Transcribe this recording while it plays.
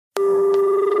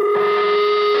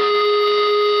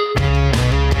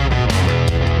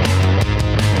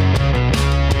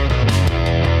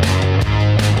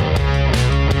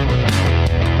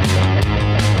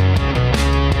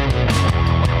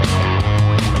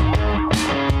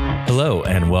Hello,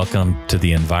 and welcome to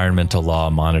the Environmental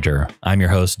Law Monitor. I'm your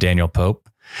host, Daniel Pope.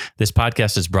 This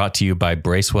podcast is brought to you by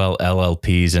Bracewell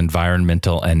LLP's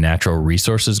Environmental and Natural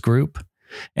Resources Group.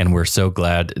 And we're so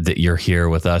glad that you're here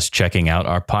with us checking out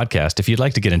our podcast. If you'd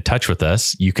like to get in touch with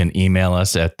us, you can email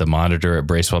us at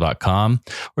themonitor@bracewell.com,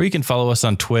 or you can follow us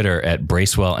on Twitter at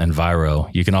Bracewell Enviro.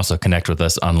 You can also connect with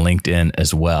us on LinkedIn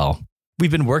as well.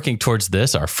 We've been working towards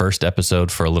this, our first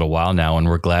episode, for a little while now, and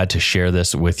we're glad to share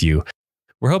this with you.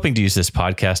 We're hoping to use this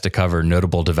podcast to cover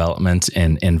notable developments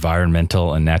in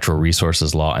environmental and natural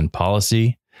resources law and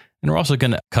policy. And we're also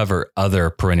going to cover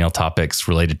other perennial topics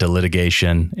related to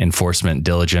litigation, enforcement,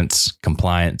 diligence,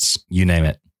 compliance, you name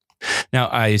it. Now,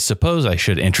 I suppose I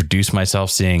should introduce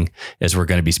myself, seeing as we're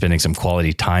going to be spending some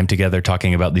quality time together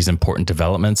talking about these important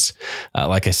developments.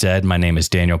 Like I said, my name is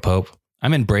Daniel Pope.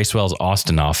 I'm in Bracewell's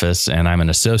Austin office, and I'm an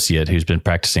associate who's been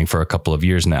practicing for a couple of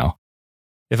years now.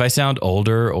 If I sound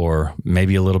older or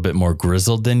maybe a little bit more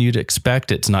grizzled than you'd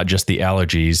expect, it's not just the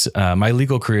allergies. My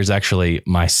legal career is actually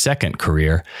my second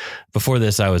career. Before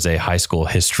this, I was a high school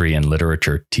history and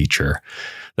literature teacher.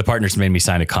 The partners made me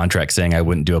sign a contract saying I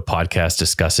wouldn't do a podcast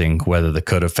discussing whether the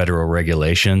Code of Federal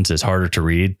Regulations is harder to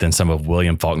read than some of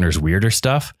William Faulkner's weirder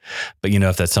stuff. But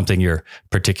if that's something you're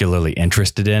particularly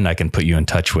interested in, I can put you in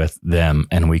touch with them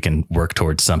and we can work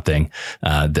towards something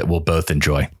that we'll both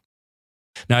enjoy.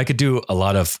 Now, I could do a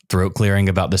lot of throat clearing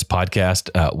about this podcast,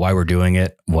 why we're doing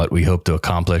it, what we hope to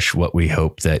accomplish, what we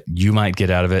hope that you might get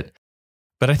out of it.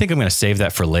 But I think I'm going to save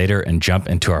that for later and jump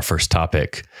into our first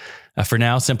topic. For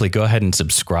now, simply go ahead and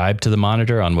subscribe to the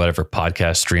Monitor on whatever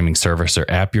podcast streaming service or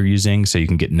app you're using so you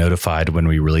can get notified when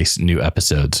we release new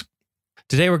episodes.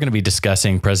 Today, we're going to be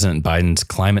discussing President Biden's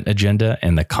climate agenda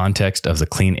in the context of the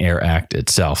Clean Air Act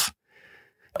itself.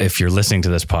 If you're listening to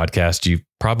this podcast, you've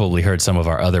probably heard some of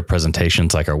our other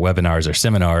presentations like our webinars or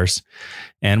seminars.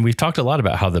 And we've talked a lot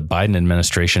about how the Biden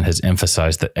administration has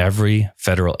emphasized that every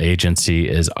federal agency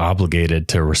is obligated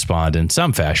to respond in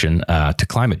some fashion to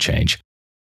climate change.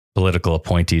 Political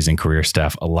appointees and career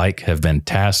staff alike have been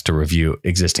tasked to review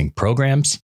existing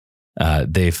programs.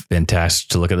 They've been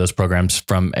tasked to look at those programs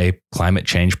from a climate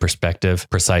change perspective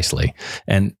precisely.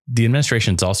 And the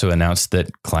administration's also announced that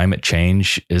climate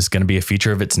change is going to be a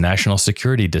feature of its national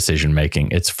security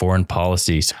decision-making, its foreign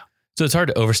policies. So it's hard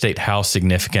to overstate how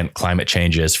significant climate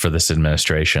change is for this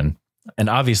administration. And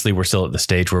obviously, we're still at the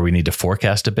stage where we need to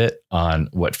forecast a bit on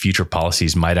what future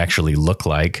policies might actually look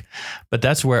like. But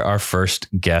that's where our first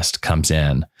guest comes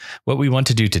in. What we want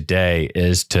to do today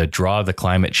is to draw the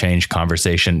climate change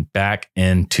conversation back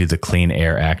into the Clean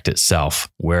Air Act itself,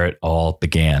 where it all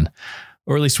began,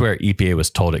 or at least where EPA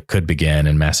was told it could begin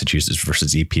in Massachusetts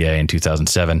versus EPA in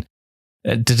 2007.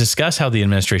 To discuss how the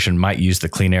administration might use the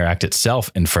Clean Air Act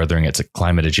itself in furthering its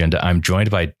climate agenda, I'm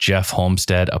joined by Jeff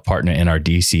Holmstead, a partner in our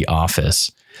DC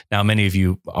office. Now, many of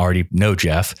you already know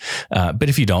Jeff, but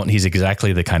if you don't, he's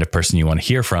exactly the kind of person you want to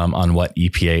hear from on what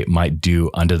EPA might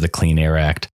do under the Clean Air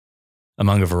Act.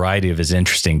 Among a variety of his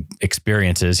interesting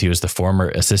experiences, he was the former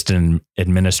assistant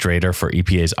administrator for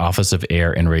EPA's Office of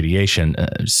Air and Radiation.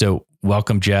 So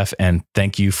welcome, Jeff, and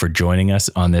thank you for joining us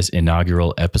on this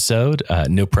inaugural episode.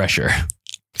 No pressure.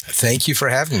 Thank you for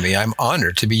having me. I'm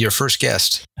honored to be your first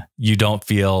guest. You don't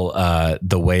feel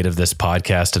the weight of this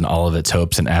podcast and all of its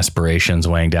hopes and aspirations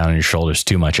weighing down on your shoulders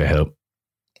too much, I hope.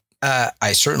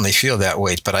 I certainly feel that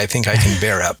weight, but I think I can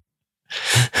bear up.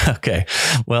 Okay.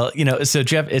 Well, so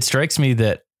Jeff, it strikes me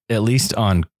that at least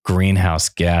on greenhouse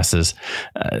gases,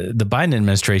 the Biden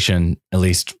administration, at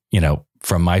least,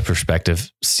 from my perspective,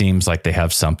 seems like they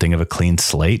have something of a clean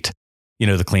slate.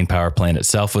 The Clean Power Plan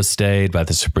itself was stayed by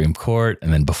the Supreme Court.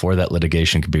 And then before that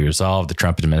litigation could be resolved, the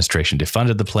Trump administration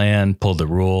defunded the plan, pulled the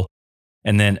rule,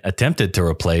 and then attempted to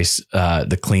replace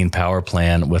the Clean Power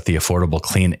Plan with the Affordable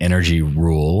Clean Energy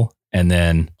Rule. And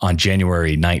then on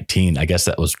January 19, I guess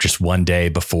that was just one day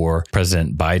before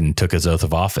President Biden took his oath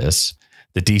of office,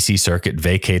 the DC Circuit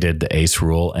vacated the ACE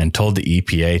rule and told the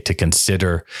EPA to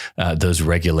consider those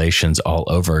regulations all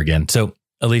over again. So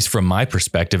at least from my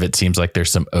perspective, it seems like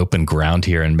there's some open ground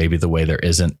here, and maybe the way there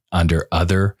isn't under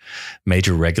other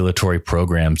major regulatory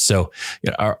programs. So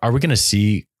are we going to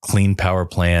see Clean Power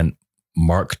Plan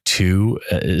Mark II?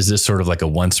 Is this sort of like a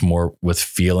once more with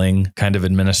feeling kind of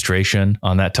administration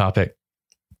on that topic?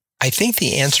 I think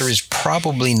the answer is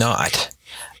probably not.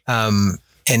 And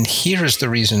here's the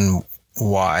reason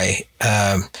why.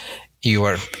 You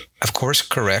are, of course,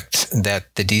 correct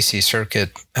that the DC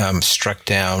Circuit struck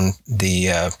down the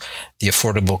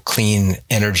Affordable Clean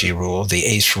Energy Rule, the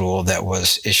ACE rule that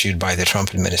was issued by the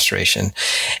Trump administration.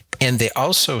 And they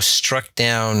also struck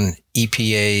down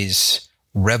EPA's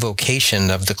revocation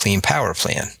of the Clean Power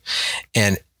Plan.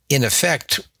 And in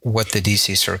effect, what the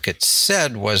D.C. Circuit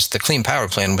said was the Clean Power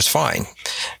Plan was fine,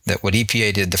 that what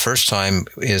EPA did the first time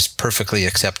is perfectly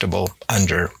acceptable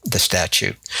under the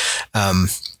statute.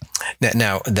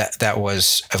 Now, that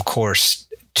was, of course,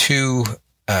 two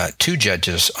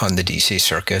judges on the D.C.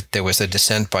 Circuit. There was a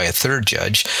dissent by a third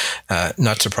judge.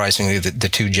 Not surprisingly, the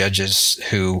two judges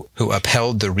who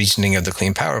upheld the reasoning of the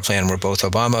Clean Power Plan were both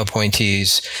Obama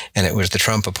appointees, and it was the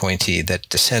Trump appointee that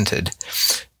dissented.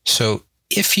 So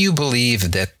if you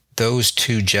believe that those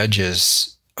two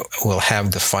judges will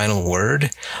have the final word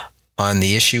on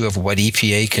the issue of what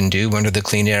EPA can do under the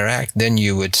Clean Air Act, then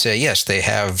you would say, yes, they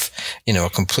have, a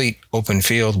complete open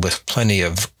field with plenty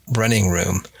of running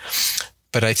room.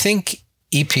 But I think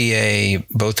EPA,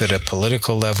 both at a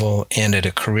political level and at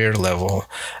a career level,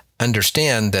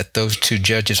 understand that those two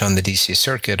judges on the D.C.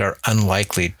 Circuit are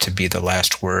unlikely to be the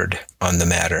last word on the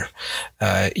matter.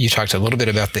 You talked a little bit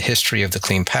about the history of the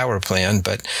Clean Power Plan,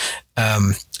 but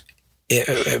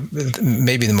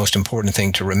maybe the most important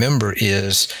thing to remember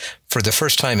is, for the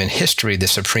first time in history, the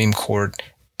Supreme Court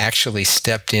actually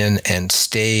stepped in and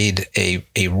stayed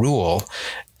a rule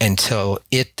until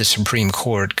the Supreme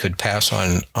Court, could pass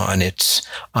on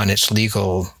its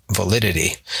legal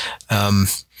validity.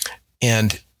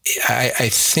 And I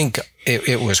think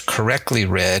it was correctly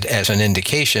read as an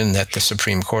indication that the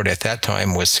Supreme Court at that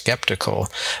time was skeptical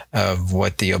of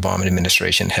what the Obama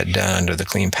administration had done under the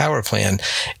Clean Power Plan.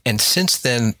 And since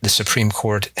then, the Supreme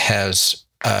Court has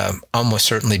almost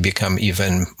certainly become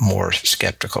even more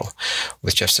skeptical.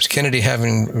 With Justice Kennedy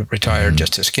having retired,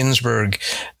 Justice Ginsburg,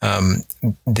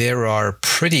 there are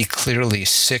pretty clearly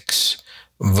 6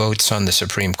 votes on the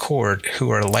Supreme Court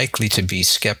who are likely to be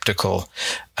skeptical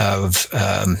of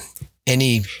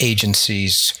any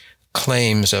agency's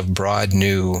claims of broad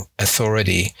new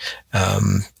authority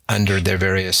under their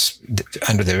various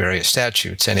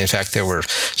statutes. And in fact, there were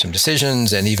some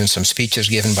decisions and even some speeches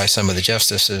given by some of the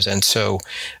justices. And so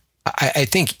I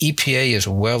think EPA is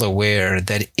well aware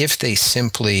that if they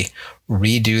simply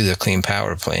redo the Clean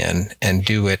Power Plan and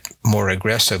do it more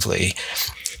aggressively,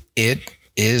 it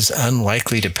is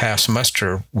unlikely to pass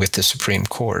muster with the Supreme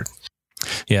Court.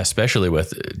 Yeah, especially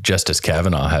with Justice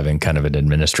Kavanaugh having kind of an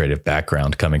administrative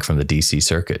background coming from the D.C.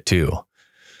 Circuit too.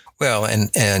 Well,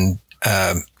 and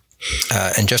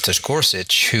Justice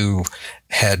Gorsuch, who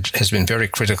has been very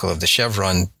critical of the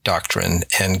Chevron doctrine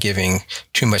and giving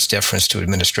too much deference to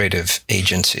administrative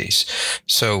agencies.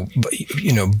 So,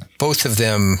 both of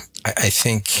them, I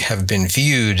think, have been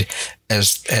viewed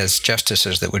as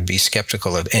justices that would be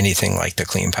skeptical of anything like the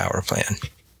Clean Power Plan.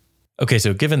 Okay,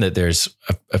 so given that there's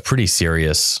a pretty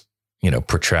serious,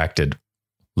 protracted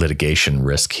litigation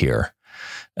risk here,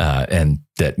 and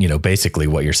that, basically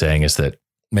what you're saying is that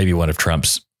maybe one of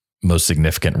Trump's most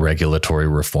significant regulatory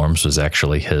reforms was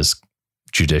actually his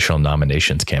judicial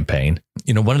nominations campaign.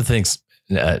 One of the things,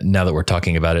 now that we're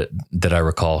talking about it, that I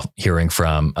recall hearing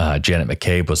from Janet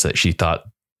McCabe was that she thought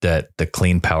that the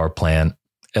Clean Power Plan,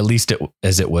 at least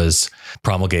as it was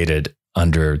promulgated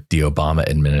under the Obama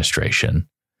administration,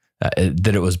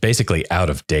 that it was basically out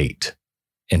of date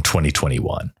in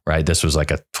 2021, right? This was like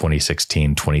a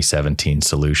 2016, 2017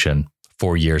 solution.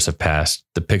 4 years have passed.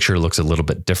 The picture looks a little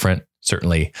bit different.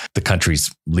 Certainly the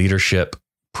country's leadership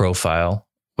profile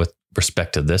with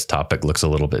respect to this topic looks a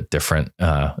little bit different,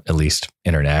 at least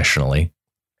internationally.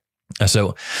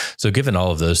 So given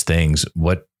all of those things,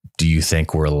 what do you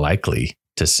think we're likely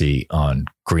to see on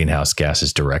greenhouse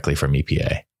gases directly from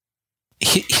EPA?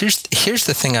 Here's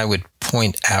the thing I would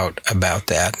point out about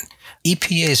that.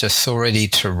 EPA's authority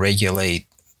to regulate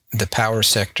the power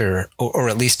sector, or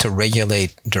at least to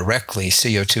regulate directly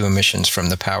CO2 emissions from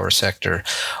the power sector,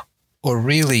 or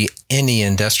really any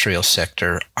industrial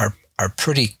sector, are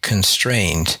pretty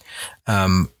constrained.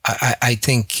 I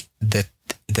think that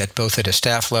both at a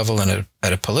staff level and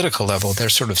at a political level, they're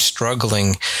sort of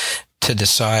struggling to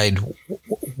decide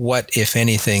what, if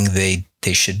anything, they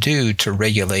should do to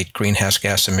regulate greenhouse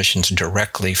gas emissions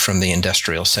directly from the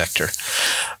industrial sector.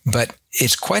 But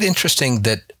it's quite interesting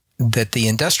that the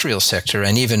industrial sector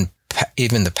and even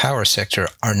the power sector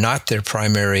are not their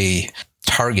primary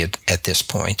target at this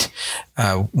point.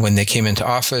 When they came into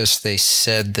office, they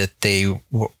said that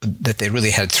they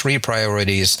really had 3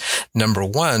 priorities. Number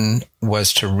 1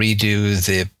 was to redo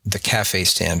the CAFE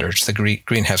standards, the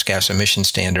greenhouse gas emission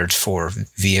standards for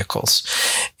vehicles,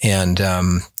 and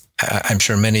I'm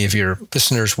sure many of your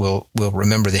listeners will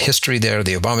remember the history there.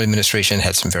 The Obama administration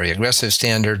had some very aggressive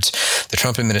standards. The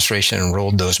Trump administration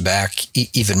rolled those back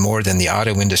even more than the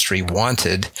auto industry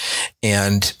wanted.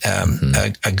 And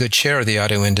a good share of the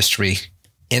auto industry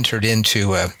entered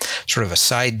into a sort of a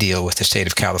side deal with the state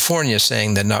of California,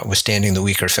 saying that notwithstanding the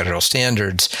weaker federal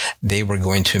standards, they were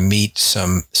going to meet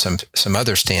some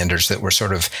other standards that were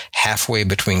sort of halfway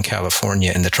between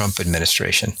California and the Trump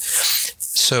administration.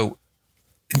 So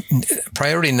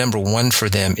priority number one for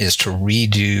them is to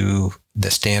redo the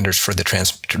standards for the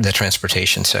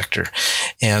transportation sector.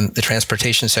 And the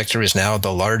transportation sector is now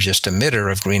the largest emitter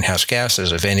of greenhouse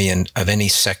gases of any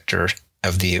sector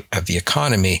of the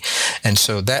economy. And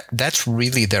so that's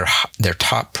really their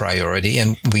top priority.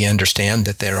 And we understand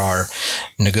that there are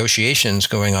negotiations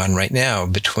going on right now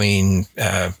between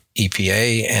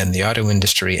EPA and the auto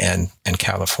industry and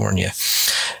California.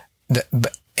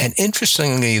 And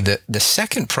interestingly, the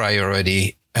second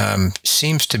priority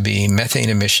seems to be methane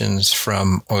emissions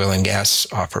from oil and gas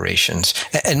operations,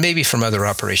 and maybe from other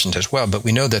operations as well. But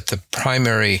we know that the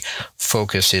primary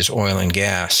focus is oil and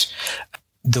gas.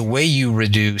 The way you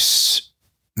reduce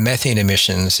methane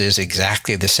emissions is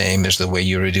exactly the same as the way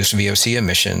you reduce VOC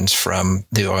emissions from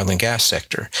the oil and gas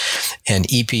sector. And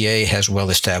EPA has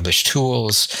well-established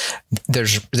tools.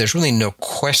 There's really no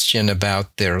question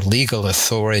about their legal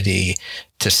authority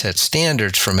to set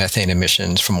standards for methane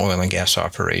emissions from oil and gas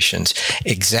operations.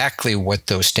 Exactly what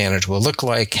those standards will look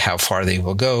like, how far they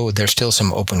will go, there's still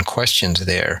some open questions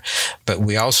there. But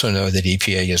we also know that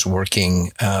EPA is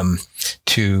working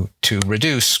to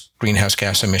reduce greenhouse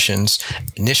gas emissions,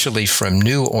 initially from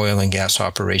new oil and gas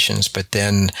operations, but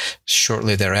then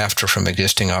shortly thereafter from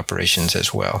existing operations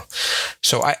as well.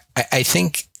 So I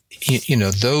think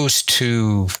those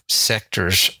two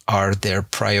sectors are their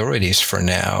priorities for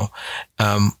now,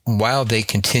 while they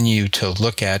continue to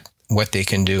look at what they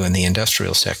can do in the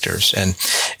industrial sectors. And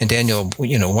Daniel,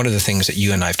 one of the things that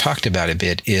you and I've talked about a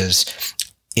bit is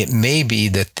it may be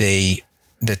that they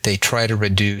try to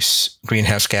reduce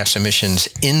greenhouse gas emissions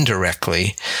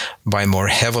indirectly by more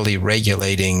heavily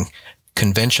regulating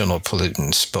conventional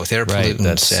pollutants, both air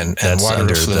pollutants and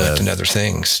water effluent and other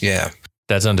things. Yeah.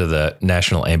 That's under the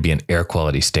National Ambient Air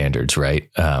Quality Standards, right?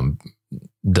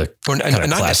 The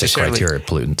classic criteria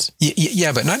pollutants.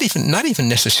 Yeah, but not even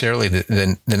necessarily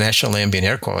the National Ambient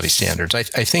Air Quality Standards. I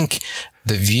think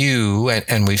the view,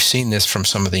 and we've seen this from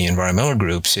some of the environmental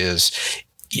groups, is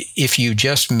if you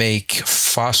just make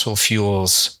fossil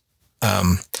fuels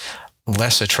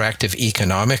less attractive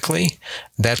economically,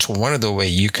 that's one of the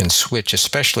ways you can switch,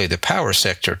 especially the power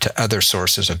sector, to other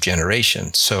sources of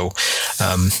generation. So,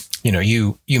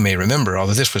 you may remember,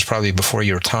 although this was probably before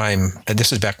your time,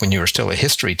 this is back when you were still a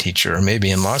history teacher or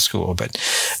maybe in law school, but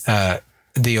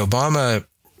the Obama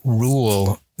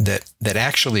rule that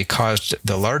actually caused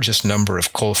the largest number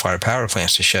of coal-fired power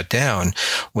plants to shut down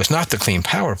was not the Clean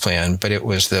Power Plan, but it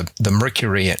was the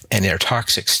mercury and air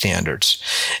toxic standards.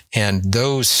 And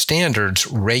those standards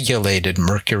regulated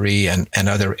mercury and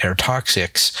other air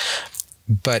toxics,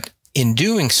 but in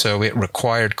doing so, it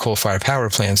required coal-fired power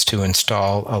plants to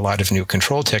install a lot of new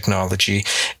control technology,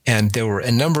 and there were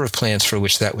a number of plants for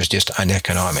which that was just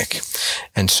uneconomic.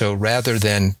 And so rather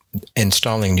than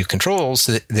installing new controls,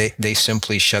 they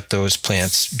simply shut those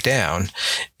plants down.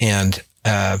 And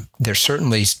there's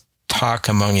certainly talk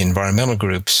among environmental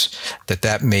groups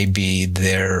that may be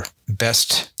their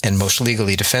best and most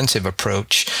legally defensive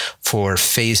approach for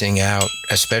phasing out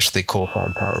especially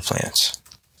coal-fired power plants.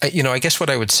 I guess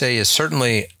what I would say is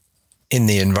certainly in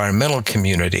the environmental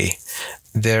community,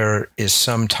 there is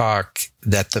some talk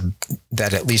that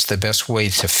at least the best way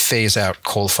to phase out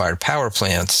coal-fired power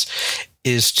plants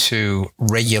is to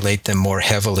regulate them more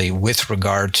heavily with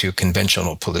regard to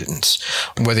conventional pollutants,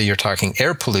 whether you're talking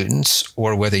air pollutants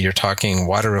or whether you're talking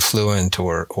water effluent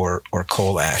or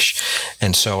coal ash.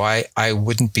 And so I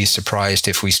wouldn't be surprised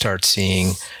if we start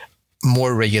seeing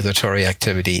more regulatory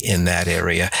activity in that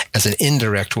area as an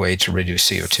indirect way to reduce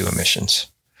CO2 emissions.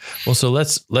 Well, so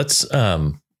let's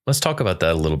talk about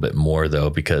that a little bit more, though,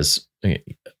 because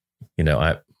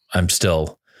I'm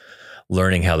still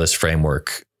learning how this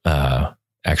framework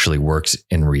actually works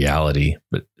in reality.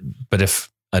 But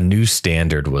if a new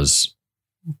standard was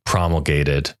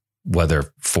promulgated,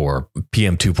 whether for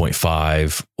PM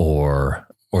 2.5 or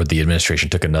the administration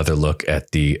took another look at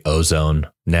the ozone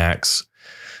NACs,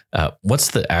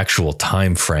 what's the actual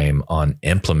time frame on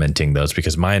implementing those?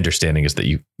 Because my understanding is that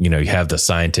you have the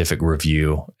scientific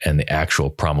review and the actual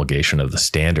promulgation of the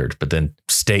standard, but then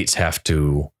states have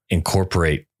to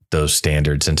incorporate those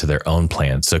standards into their own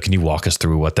plans. So can you walk us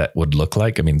through what that would look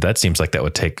like? I mean, that seems like that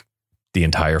would take the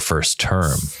entire first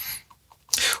term.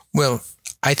 Well,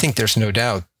 I think there's no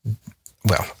doubt.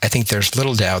 Well, I think there's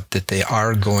little doubt that they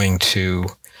are going to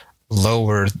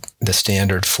lower the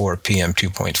standard for PM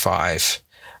 2.5.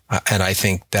 And I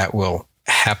think that will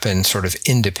happen sort of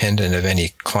independent of any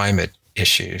climate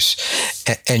issues.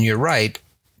 And you're right,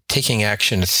 taking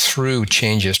action through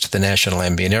changes to the National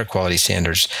Ambient Air Quality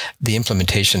Standards, the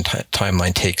implementation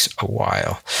timeline takes a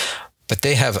while. But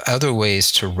they have other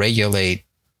ways to regulate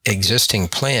existing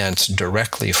plants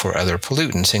directly for other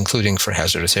pollutants, including for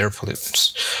hazardous air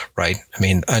pollutants, right? I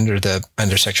mean, under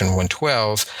Section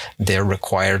 112, they're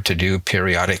required to do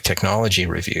periodic technology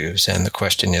reviews. And the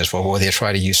question is, well, will they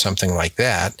try to use something like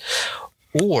that?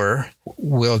 Or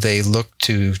will they look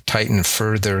to tighten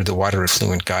further the water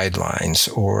effluent guidelines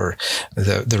or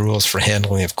the rules for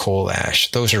handling of coal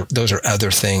ash? Those are other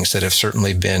things that have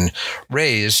certainly been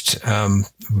raised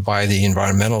by the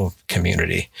environmental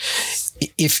community.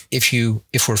 If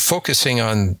we're focusing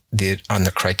on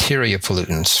the criteria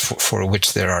pollutants for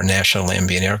which there are national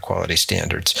ambient air quality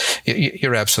standards,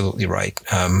 you're absolutely right.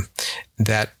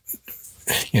 That,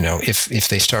 if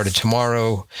they started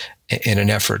tomorrow in an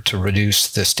effort to reduce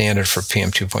the standard for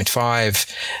PM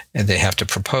 2.5, and they have to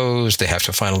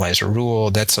finalize a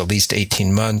rule. That's at least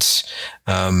 18 months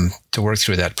to work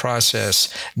through that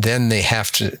process. Then they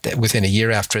have to, within a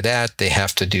year after that, they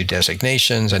have to do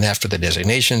designations. And after the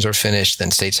designations are finished,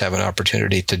 then states have an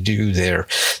opportunity to do their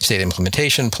state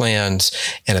implementation plans.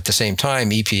 And at the same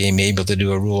time, EPA may be able to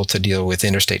do a rule to deal with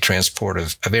interstate transport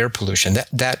of air pollution.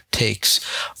 That takes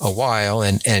a while,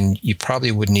 and you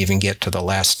probably wouldn't even get to the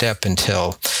last step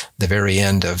until the very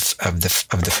end of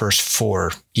the first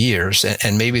 4 years,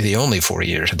 and maybe the only 4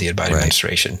 years of the Biden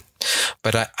administration.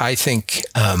 But I think,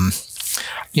 I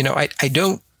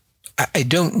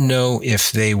don't know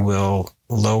if they will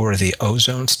lower the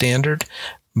ozone standard,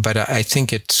 but I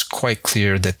think it's quite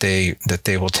clear that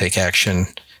they will take action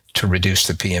to reduce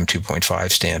the PM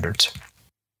 2.5 standards.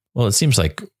 Well, it seems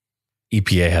like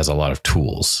EPA has a lot of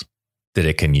tools that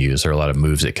it can use, or a lot of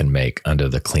moves it can make under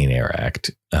the Clean Air Act,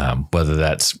 whether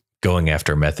that's going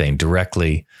after methane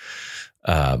directly,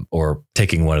 or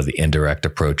taking one of the indirect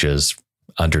approaches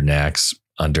under NAAQS,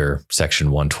 under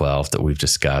Section 112 that we've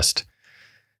discussed.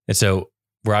 And so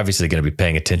we're obviously going to be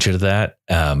paying attention to that.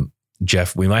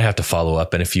 Jeff, we might have to follow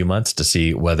up in a few months to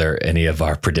see whether any of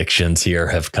our predictions here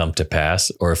have come to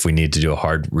pass, or if we need to do a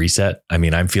hard reset. I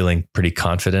mean, I'm feeling pretty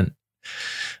confident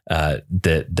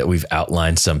that we've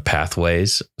outlined some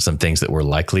pathways, some things that we're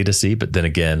likely to see. But then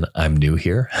again, I'm new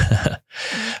here.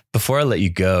 Before I let you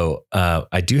go,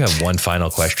 I do have one final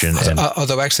question.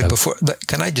 Although actually,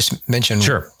 can I just mention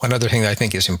one other thing that I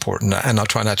think is important, and I'll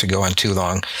try not to go on too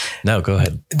long. No, go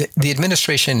ahead. The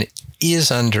administration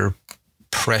is under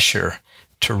pressure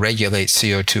to regulate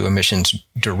CO2 emissions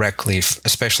directly,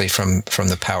 especially from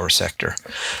the power sector.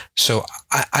 So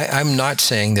I'm not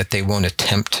saying that they won't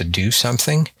attempt to do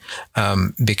something,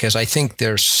 because I think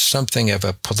there's something of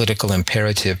a political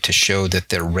imperative to show that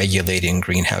they're regulating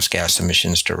greenhouse gas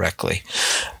emissions directly.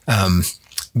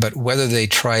 But whether they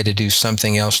try to do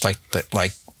something else like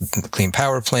the Clean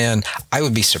Power Plan, I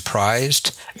would be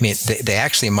surprised. I mean, they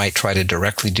actually might try to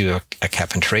directly do a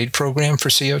cap and trade program for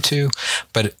CO2,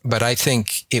 but I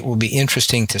think it will be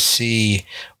interesting to see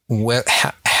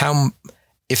how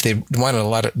if they want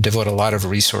to devote a lot of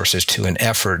resources to an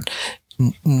effort,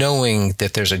 knowing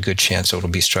that there's a good chance it will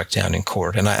be struck down in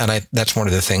court. And that's one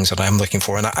of the things that I'm looking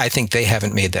for. And I think they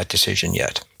haven't made that decision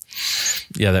yet.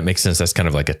 Yeah, that makes sense. That's kind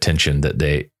of like a tension that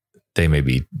they may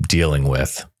be dealing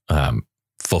with.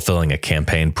 Fulfilling a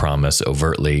campaign promise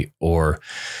overtly, or,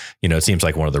 it seems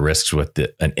like one of the risks with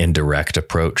an indirect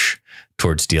approach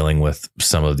towards dealing with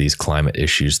some of these climate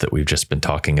issues that we've just been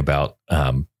talking about.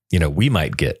 We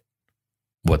might get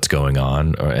what's going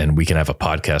on, and we can have a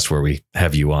podcast where we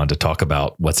have you on to talk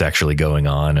about what's actually going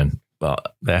on and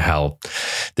how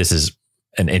this is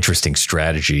an interesting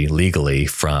strategy legally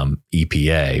from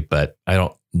EPA, but I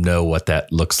don't know what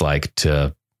that looks like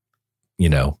to,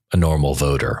 a normal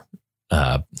voter.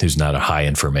 Who's not a high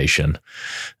information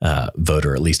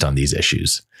voter, at least on these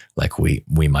issues, like we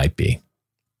might be.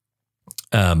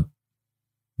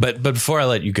 But before I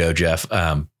let you go, Jeff,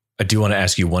 I do want to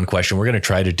ask you one question. We're going to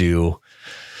try to do,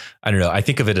 I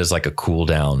think of it as like a cool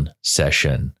down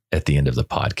session at the end of the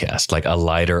podcast, like a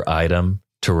lighter item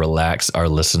to relax our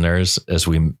listeners as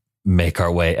we make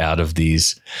our way out of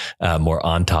these more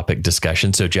on topic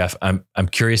discussions. So Jeff, I'm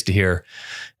curious to hear,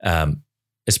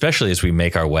 especially as we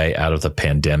make our way out of the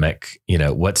pandemic,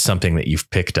 what's something that you've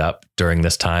picked up during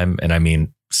this time? And I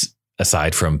mean,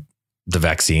 aside from the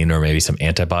vaccine or maybe some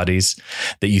antibodies,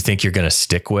 that you think you're going to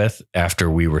stick with after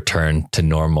we return to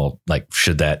normal? Like,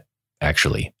 should that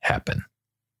actually happen?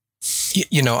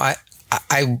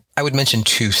 I would mention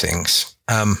two things.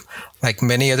 Like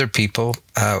many other people,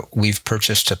 we've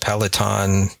purchased a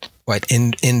Peloton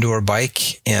indoor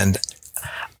bike, and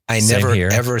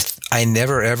I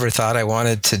never ever thought I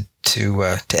wanted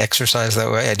to exercise that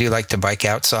way. I do like to bike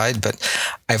outside, but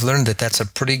I've learned that that's a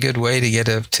pretty good way to get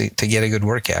a good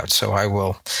workout. So I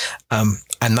will.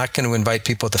 I'm not going to invite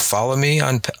people to follow me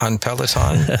on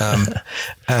Peloton,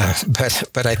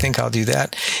 but I think I'll do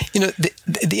that. You know,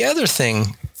 the other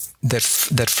thing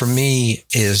that for me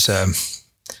is,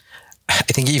 I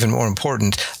think even more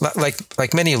important.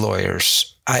 Like many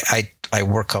lawyers, I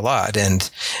work a lot,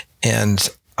 and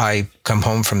I come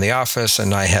home from the office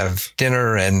and I have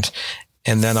dinner, and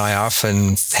then I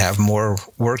often have more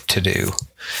work to do.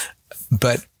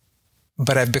 But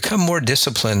I've become more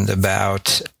disciplined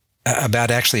about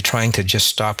actually trying to just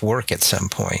stop work at some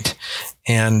point.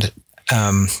 And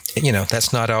you know,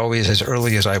 that's not always as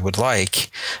early as I would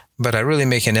like, but I really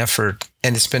make an effort.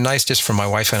 And it's been nice just for my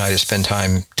wife and I to spend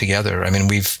time together. I mean,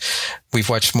 we've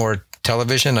watched more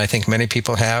television, I think many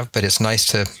people have, but it's nice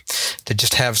to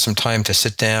just have some time to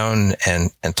sit down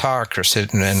and talk, or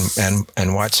sit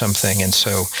and watch something. And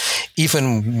so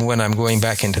even when I'm going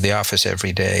back into the office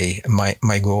every day,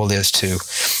 my goal is to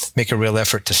make a real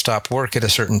effort to stop work at a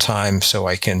certain time so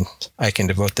I can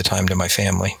devote the time to my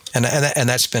family. And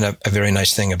that's been a very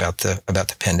nice thing about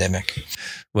the pandemic.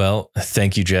 Well,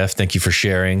 thank you, Jeff. Thank you for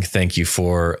sharing. Thank you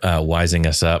for wising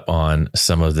us up on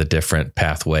some of the different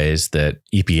pathways that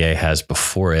EPA has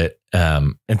before it.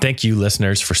 And thank you,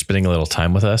 listeners, for spending a little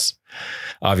time with us.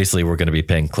 Obviously, we're going to be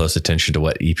paying close attention to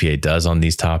what EPA does on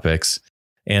these topics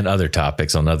and other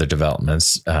topics on other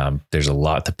developments. There's a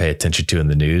lot to pay attention to in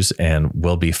the news, and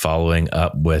we'll be following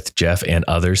up with Jeff and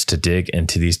others to dig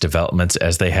into these developments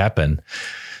as they happen.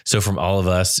 So from all of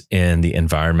us in the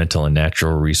Environmental and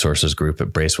Natural Resources Group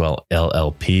at Bracewell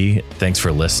LLP, thanks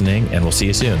for listening, and we'll see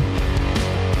you soon.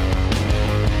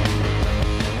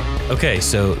 Okay,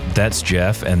 so that's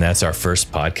Jeff, and that's our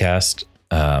first podcast.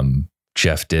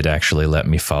 Jeff did actually let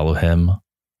me follow him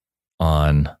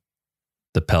on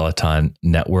the Peloton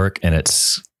network, and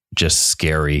it's just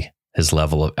scary, his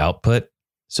level of output.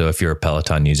 So if you're a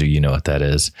Peloton user, you know what that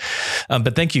is.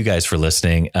 But thank you guys for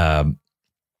listening.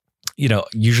 You know,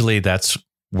 usually that's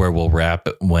where we'll wrap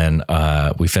when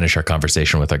we finish our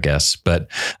conversation with our guests. But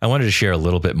I wanted to share a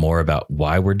little bit more about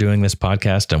why we're doing this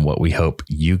podcast and what we hope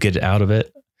you get out of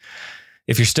it.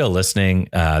 If you're still listening,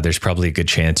 there's probably a good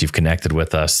chance you've connected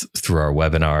with us through our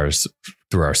webinars,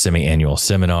 through our semi-annual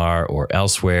seminar, or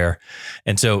elsewhere.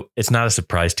 And so it's not a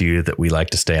surprise to you that we like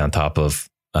to stay on top of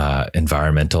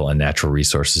environmental and natural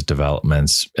resources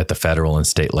developments at the federal and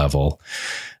state level.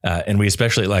 And we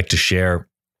especially like to share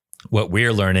what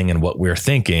we're learning and what we're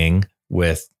thinking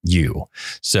with you.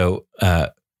 So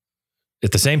at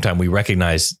the same time, we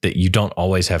recognize that you don't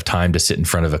always have time to sit in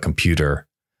front of a computer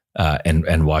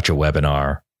and watch a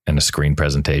webinar and a screen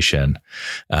presentation.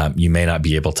 You may not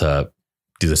be able to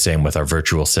do the same with our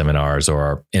virtual seminars or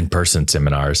our in-person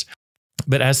seminars.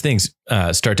 But as things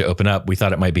start to open up, we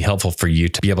thought it might be helpful for you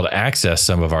to be able to access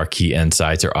some of our key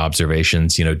insights or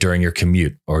observations, you know, during your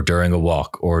commute or during a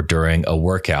walk or during a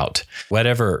workout,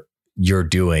 whatever you're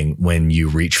doing when you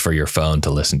reach for your phone to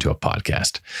listen to a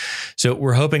podcast. So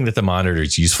we're hoping that the monitor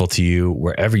is useful to you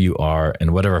wherever you are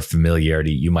and whatever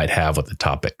familiarity you might have with the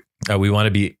topic. We want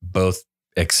to be both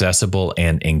accessible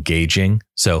and engaging.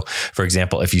 So, for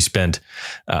example, if you spend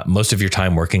most of your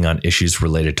time working on issues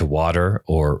related to water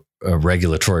or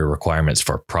regulatory requirements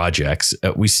for projects,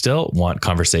 we still want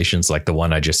conversations like the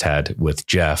one I just had with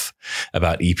Jeff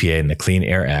about EPA and the Clean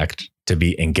Air Act to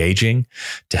be engaging,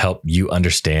 to help you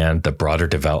understand the broader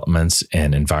developments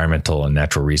in environmental and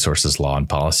natural resources law and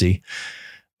policy.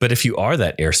 But if you are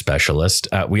that air specialist,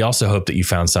 we also hope that you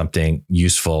found something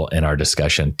useful in our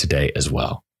discussion today as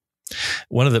well.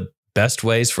 One of the best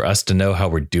ways for us to know how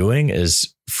we're doing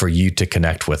is for you to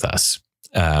connect with us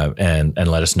and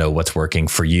let us know what's working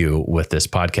for you with this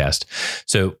podcast.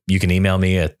 So you can email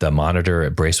me at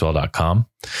themonitor@bracewell.com,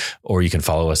 or you can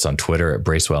follow us on Twitter at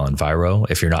Bracewell Enviro.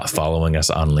 If you're not following us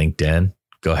on LinkedIn,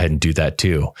 go ahead and do that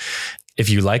too. If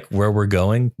you like where we're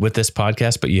going with this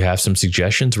podcast, but you have some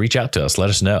suggestions, reach out to us. Let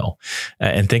us know.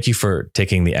 And thank you for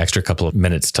taking the extra couple of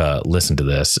minutes to listen to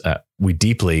this. We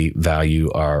deeply value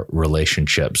our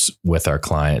relationships with our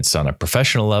clients on a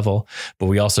professional level, but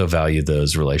we also value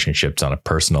those relationships on a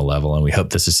personal level. And we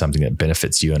hope this is something that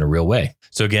benefits you in a real way.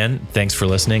 So again, thanks for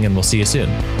listening, and we'll see you soon.